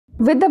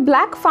With the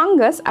black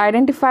fungus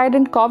identified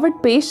in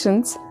COVID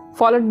patients,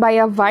 followed by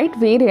a white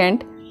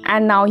variant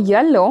and now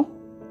yellow,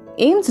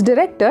 AIIMS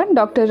Director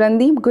Dr.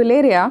 Randeep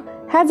Guleria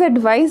has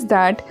advised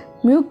that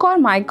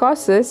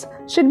mucormycosis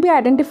should be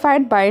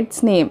identified by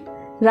its name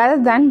rather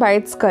than by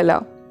its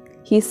color.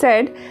 He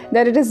said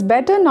that it is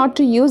better not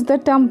to use the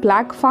term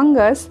black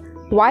fungus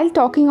while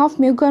talking of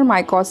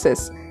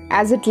mucormycosis,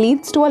 as it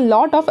leads to a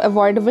lot of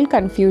avoidable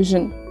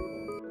confusion.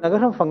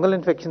 अगर हम fungal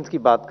infections की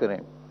बात करें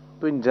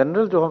तो in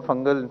general जो हम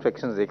fungal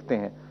infections देखते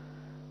हैं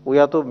वो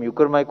या तो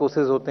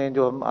म्यूकरमाइकोसिस होते हैं,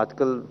 जो हम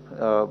आजकल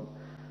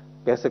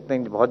कह सकते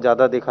हैं बहुत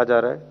ज़्यादा देखा जा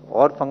रहा है,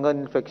 और फंगल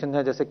इन्फेक्शन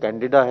है जैसे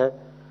कैंडिडा है,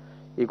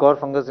 एक और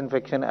fungus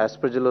infection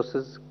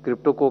aspergillosis,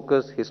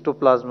 Cryptococcus,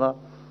 histoplasma,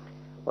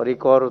 और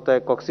एक और होता है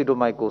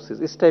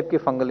कॉक्सिडोमाइकोसिस। इस टाइप के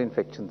फंगल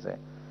इन्फेक्शंस हैं।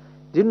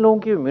 जिन लोगों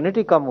की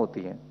इम्यूनिटी कम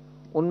होती है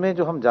उनमें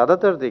जो हम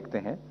ज़्यादातर देखते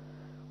हैं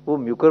वो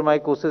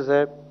म्यूकरमाइकोसिस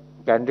है,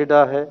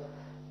 कैंडिडा है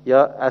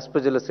या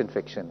एस्परजिलस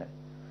इन्फेक्शन है।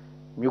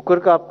 म्यूकर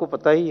का आपको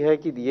पता ही है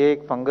कि ये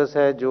एक फंगस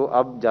है जो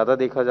अब ज़्यादा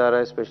देखा जा रहा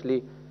है,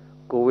 स्पेशली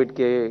कोविड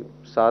के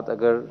साथ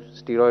अगर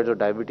स्टीरॉयड्स और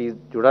डायबिटीज़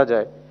जुड़ा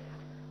जाए।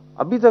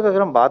 अभी तक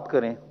अगर हम बात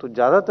करें तो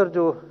ज़्यादातर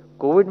जो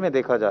कोविड में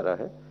देखा जा रहा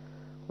है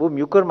वो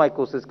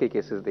म्यूकरमाइकोसिस के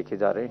केसेस देखे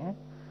जा रहे हैं।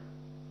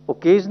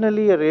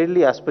 ओकेजनली या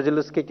रेयरली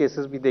एस्परजिलस के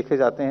केसेस भी देखे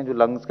जाते हैं, जो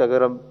लंग्स का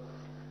अगर हम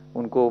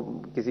उनको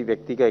किसी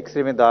व्यक्ति का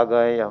एक्सरे में दाग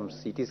आए या हम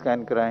सीटी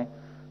स्कैन कराएं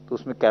तो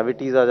उसमें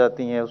कैविटीज़ आ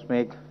जाती हैं, उसमें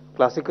एक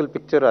क्लासिकल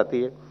पिक्चर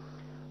आती है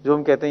जो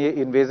हम कहते हैं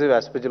ये इन्वेजिव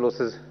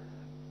एस्परजिलोसिस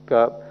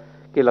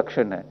के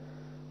लक्षण है,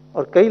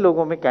 और कई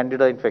लोगों में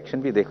कैंडिडा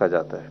इन्फेक्शन भी देखा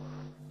जाता है।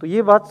 तो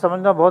ये बात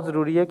समझना बहुत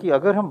ज़रूरी है कि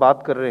अगर हम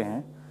बात कर रहे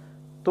हैं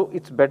तो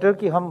इट्स बेटर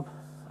कि हम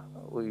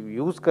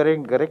यूज़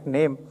करें करेक्ट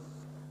नेम,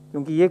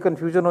 क्योंकि ये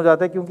कन्फ्यूजन हो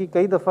जाता है, क्योंकि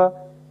कई दफ़ा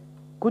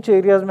कुछ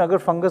एरियाज़ में अगर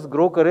फंगस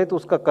ग्रो करे तो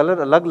उसका कलर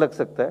अलग लग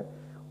सकता है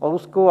और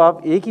उसको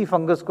आप एक ही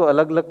फंगस को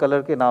अलग अलग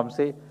कलर के नाम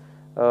से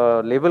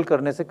लेबल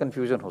करने से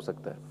कन्फ्यूजन हो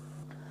सकता है।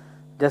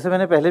 जैसे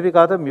मैंने पहले भी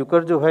कहा था,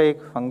 म्यूकर जो है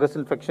एक फंगस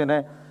इन्फेक्शन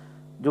है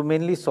जो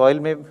मेनली सॉइल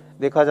में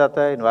देखा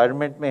जाता है,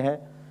 एनवायरनमेंट में है,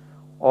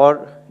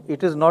 और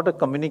it is not a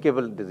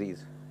communicable disease,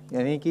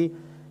 यानी कि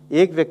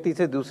एक व्यक्ति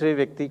से दूसरे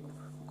व्यक्ति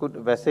को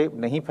वैसे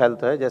नहीं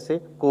फैलता है जैसे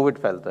कोविड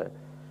फैलता है।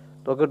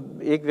 तो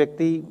अगर एक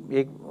व्यक्ति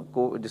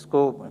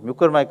जिसको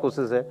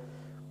म्यूकरमाइकोसिस है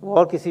वो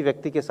और किसी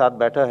व्यक्ति के साथ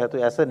बैठा है तो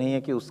ऐसा नहीं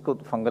है कि उसको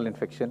फंगल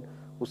इन्फेक्शन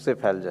उससे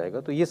फैल जाएगा।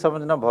 तो ये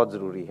समझना बहुत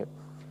ज़रूरी है।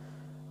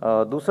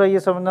 दूसरा ये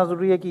समझना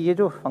ज़रूरी है कि ये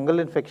जो फंगल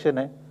इन्फेक्शन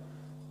है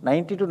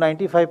 90 to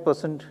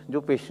 95% जो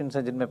पेशेंट्स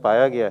हैं जिनमें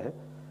पाया गया है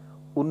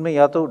उनमें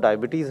या तो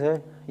डायबिटीज़ है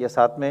या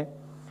साथ में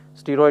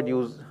स्टीरॉयड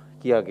यूज़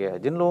किया गया है।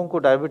 जिन लोगों को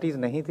डायबिटीज़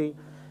नहीं थी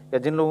या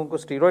जिन लोगों को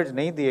स्टीरॉयड्स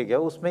नहीं दिए गया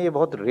उसमें ये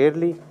बहुत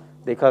रेयरली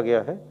देखा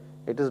गया है,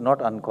 इट इज़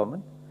नॉट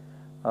अनकॉमन।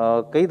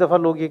 कई दफ़ा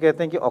लोग ये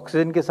कहते हैं कि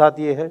ऑक्सीजन के साथ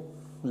ये है,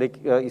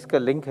 लेकिन इसका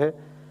लिंक है,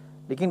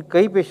 लेकिन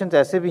कई पेशेंट्स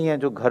ऐसे भी हैं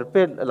जो घर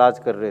पे इलाज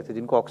कर रहे थे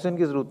जिनको ऑक्सीजन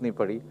की ज़रूरत नहीं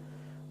पड़ी,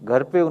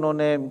 घर पे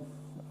उन्होंने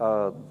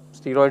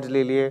स्टीरॉयड्स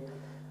ले लिए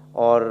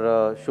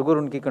और शुगर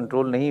उनकी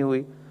कंट्रोल नहीं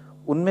हुई,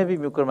 उनमें भी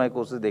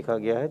म्यूकरमाइकोसिस देखा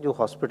गया है जो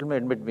हॉस्पिटल में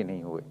एडमिट भी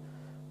नहीं हुए।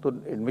 तो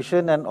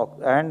admission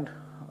and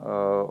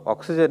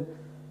oxygen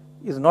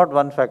is not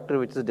one factor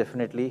which is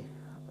definitely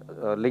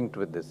linked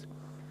with this.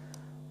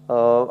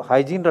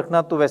 Hygiene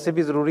रखना तो वैसे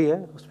भी ज़रूरी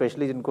है,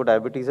 स्पेशली जिनको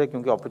डायबिटीज़ है,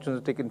 क्योंकि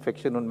अपॉर्चुनिस्टिक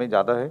इन्फेक्शन उनमें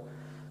ज़्यादा है।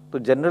 तो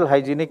जनरल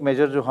हाइजीनिक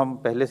मेजर जो हम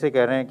पहले से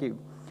कह रहे हैं कि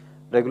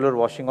रेगुलर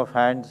वॉशिंग ऑफ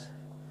हैंड्स,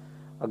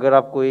 अगर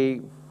आप कोई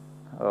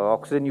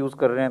ऑक्सीजन यूज़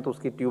कर रहे हैं तो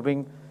उसकी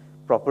ट्यूबिंग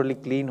प्रॉपरली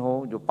क्लीन हो,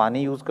 जो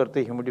पानी यूज़ करते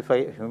हैं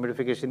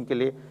ह्यूमिडिफिकेशन के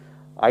लिए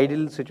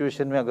आइडियल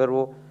सिचुएशन में अगर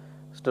वो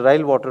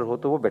स्टेराइल वाटर हो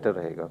तो वो बेटर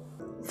रहेगा।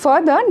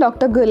 Further,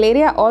 Dr.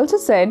 Guleria also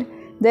said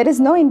there is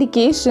no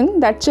indication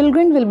that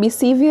children will be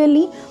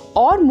severely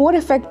or more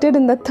affected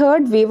in the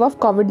third wave of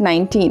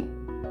COVID-19.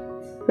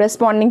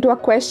 Responding to a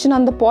question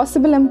on the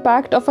possible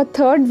impact of a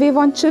third wave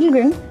on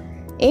children,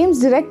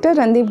 AIIMS Director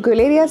Randeep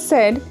Guleria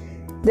said,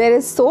 there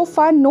is so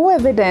far no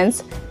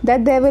evidence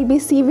that there will be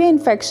severe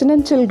infection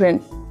in children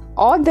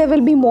or there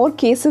will be more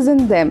cases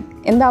in them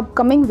in the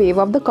upcoming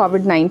wave of the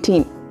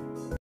COVID-19.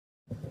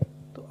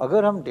 तो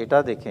अगर हम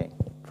data देखें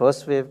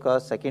first wave का,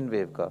 second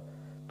wave का,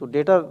 तो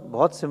data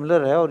बहुत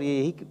similar है और ये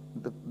यही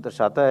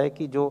दर्शाता है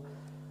कि जो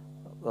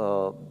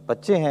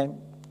बच्चे हैं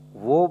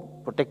वो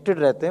प्रोटेक्टेड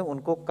रहते हैं,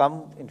 उनको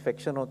कम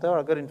इन्फेक्शन होता है और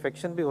अगर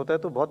इन्फेक्शन भी होता है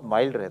तो बहुत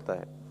माइल्ड रहता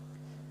है।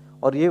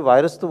 और ये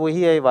वायरस तो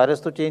वही है,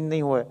 वायरस तो चेंज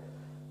नहीं हुआ है,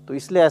 तो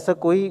इसलिए ऐसा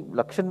कोई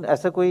लक्षण,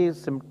 ऐसा कोई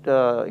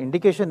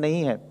इंडिकेशन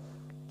नहीं है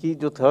कि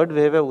जो थर्ड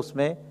वेव है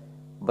उसमें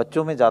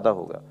बच्चों में ज़्यादा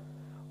होगा।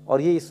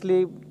 और ये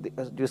इसलिए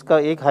जिसका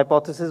एक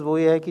हाइपोथेसिस वो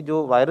ये है कि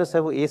जो वायरस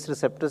है वो एस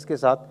रिसेप्टर्स के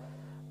साथ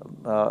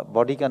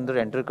बॉडी के अंदर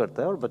एंटर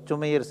करता है और बच्चों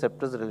में ये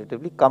रिसेप्टर्स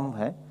रिलेटिवली कम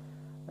हैं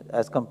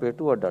एज़ कम्पेयर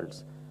टू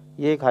अडल्ट्स।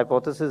 ये एक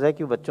हाइपोथेसिस है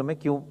कि बच्चों में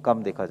क्यों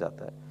कम देखा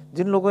जाता है।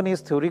 जिन लोगों ने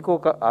इस थ्योरी को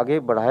आगे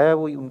बढ़ाया है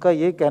वो उनका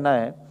ये कहना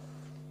है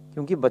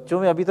क्योंकि बच्चों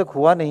में अभी तक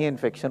हुआ नहीं है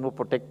इन्फेक्शन, वो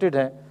प्रोटेक्टेड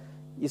हैं,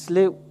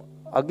 इसलिए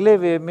अगले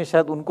वेव में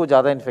शायद उनको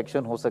ज़्यादा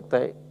इन्फेक्शन हो सकता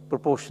है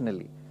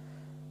प्रोपोर्शनली।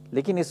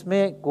 लेकिन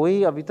इसमें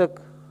कोई अभी तक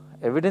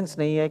एविडेंस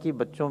नहीं है कि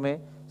बच्चों में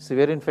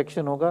सीवियर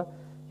इन्फेक्शन होगा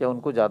या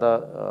उनको ज़्यादा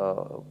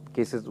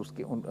केसेस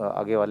उसके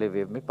आगे वाले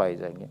वेव में पाए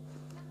जाएंगे।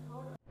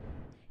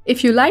 If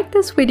you like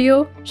this video,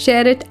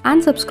 share it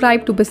and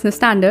subscribe to Business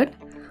Standard.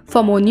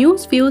 For more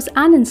news, views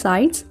and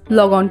insights,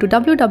 log on to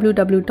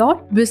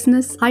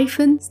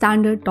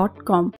www.business-standard.com.